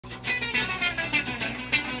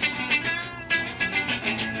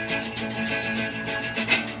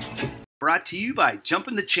brought to you by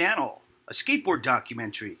Jumpin' the Channel, a skateboard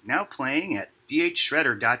documentary now playing at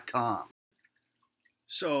dhshredder.com.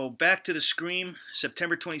 So back to the Scream,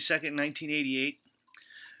 September 22nd, 1988,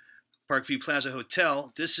 Parkview Plaza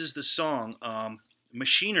Hotel. This is the song,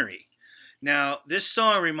 Machinery. Now, this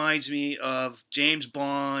song reminds me of James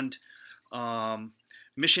Bond,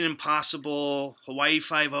 Mission Impossible, Hawaii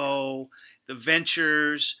Five-0, The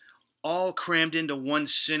Ventures, all crammed into one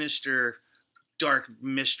sinister, dark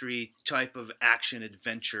mystery type of action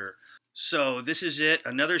adventure. So this is it,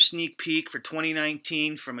 another sneak peek for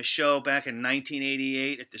 2019 from a show back in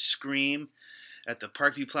 1988 at the Scream at the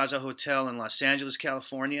Parkview Plaza Hotel in Los Angeles,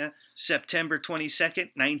 California, September 22nd,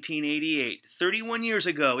 1988. 31 years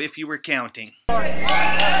ago, if you were counting.